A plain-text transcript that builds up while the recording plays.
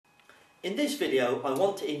In this video I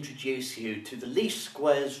want to introduce you to the least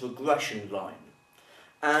squares regression line,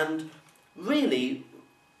 and really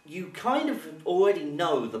you kind of already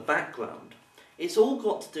know the background. It's all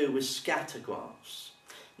got to do with scatter graphs.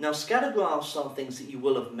 Now scatter graphs are things that you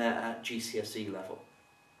will have met at GCSE level,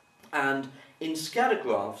 and in scatter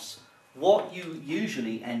graphs what you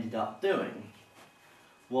usually ended up doing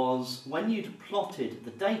was when you'd plotted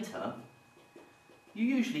the data you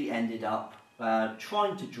usually ended up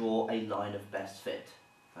trying to draw a line of best fit,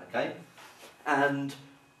 okay? And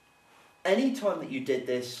any time that you did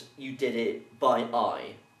this, you did it by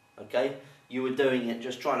eye, okay? You were doing it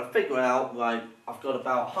just trying to figure out, right, I've got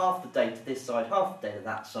about half the data this side, half the data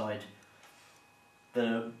that side.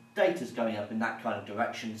 The data's going up in that kind of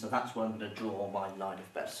direction, so that's where I'm going to draw my line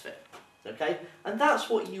of best fit, okay? And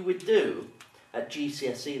that's what you would do at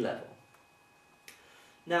GCSE level.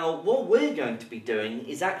 Now, what we're going to be doing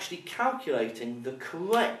is actually calculating the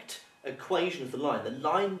correct equation of the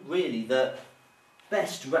line really that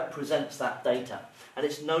best represents that data, and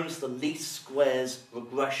it's known as the least squares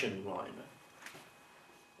regression line.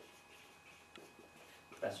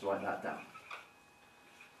 Let's write that down.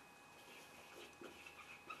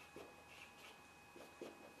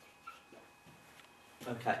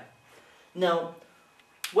 Okay. Now,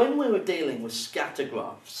 when we were dealing with scatter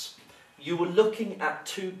graphs, you were looking at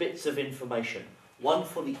two bits of information, one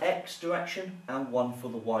for the x direction and one for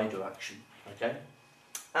the y direction, okay?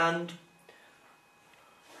 And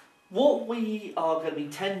what we are going to be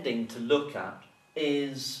tending to look at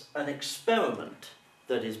is an experiment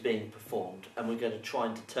that is being performed, and we're going to try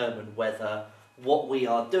and determine whether what we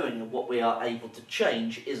are doing and what we are able to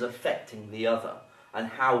change is affecting the other, and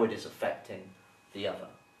how it is affecting the other,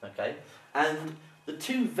 okay? And the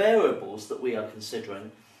two variables that we are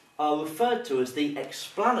considering are referred to as the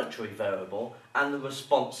explanatory variable and the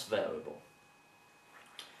response variable.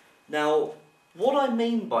 Now, what I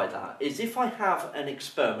mean by that is if I have an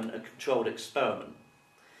experiment, a controlled experiment,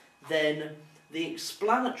 then the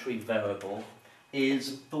explanatory variable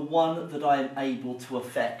is the one that I am able to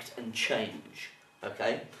affect and change,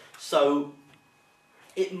 okay? So,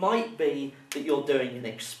 it might be that you're doing an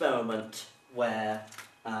experiment where,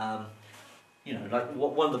 you know, like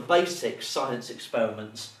one of the basic science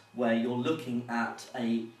experiments where you're looking at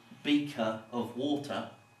a beaker of water,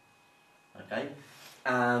 okay,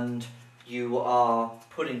 and you are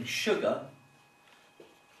putting sugar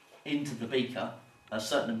into the beaker, a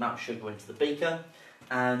certain amount of sugar into the beaker,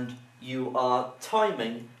 and you are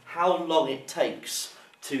timing how long it takes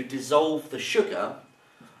to dissolve the sugar,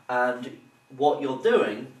 and what you're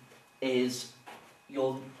doing is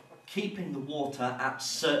you're keeping the water at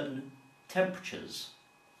certain temperatures.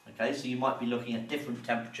 Okay, so you might be looking at different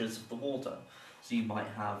temperatures of the water. So you might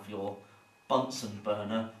have your Bunsen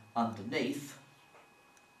burner underneath.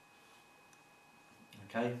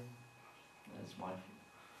 Okay, there's my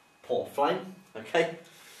poor flame. Okay,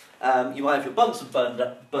 you might have your Bunsen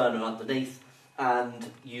burner underneath,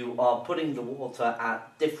 and you are putting the water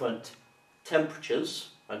at different temperatures.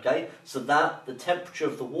 Okay, so that the temperature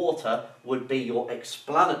of the water would be your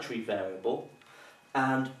explanatory variable,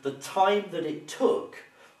 and the time that it took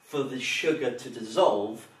for the sugar to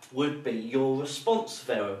dissolve would be your response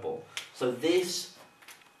variable. So this,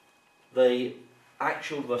 the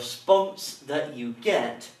actual response that you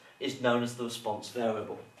get is known as the response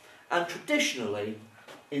variable. And traditionally,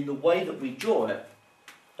 in the way that we draw it,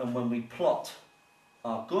 and when we plot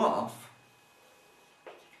our graph,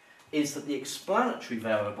 is that the explanatory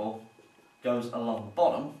variable goes along the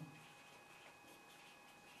bottom,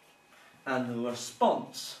 and the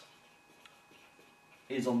response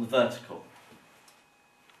is on the vertical.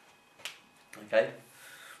 Okay?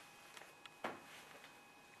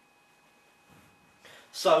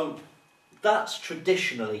 So that's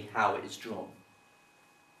traditionally how it is drawn.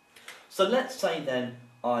 So let's say then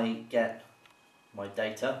I get my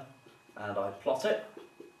data and I plot it.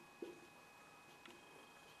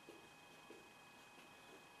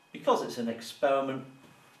 Because it's an experiment,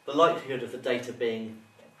 the likelihood of the data being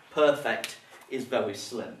perfect is very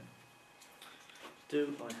slim.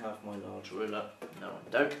 Do I have my large ruler? No, I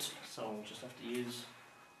don't, so I'll just have to use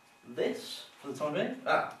this for the time being.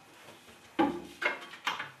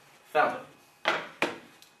 Found it.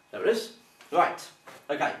 There it is. Right,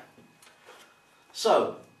 okay.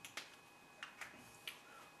 So,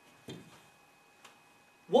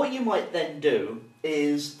 what you might then do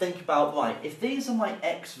is think about, right, if these are my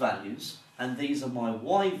x values and these are my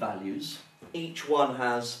y values, each one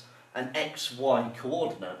has an xy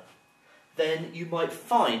coordinate, then you might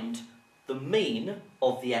find the mean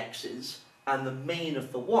of the x's and the mean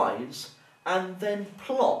of the y's and then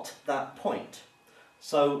plot that point.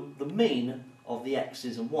 So the mean of the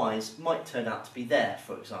x's and y's might turn out to be there,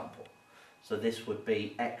 for example. So this would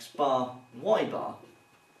be x bar, y bar.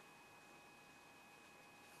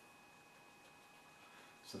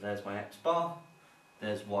 So there's my x bar,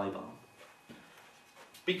 there's y bar.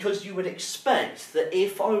 Because you would expect that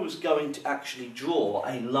if I was going to actually draw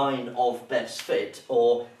a line of best fit,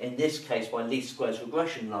 or in this case my least squares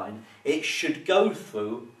regression line, it should go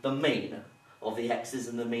through the mean of the x's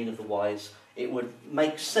and the mean of the y's. It would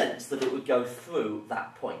make sense that it would go through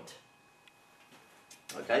that point.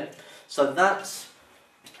 Okay, so that's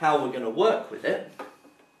how we're going to work with it.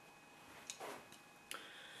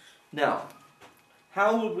 Now,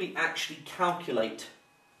 how would we actually calculate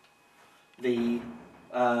the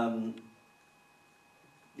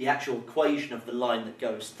actual equation of the line that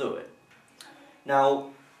goes through it? Now,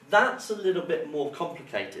 that's a little bit more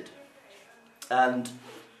complicated. And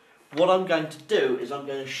what I'm going to do is I'm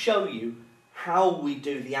going to show you how we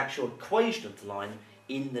do the actual equation of the line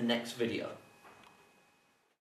in the next video.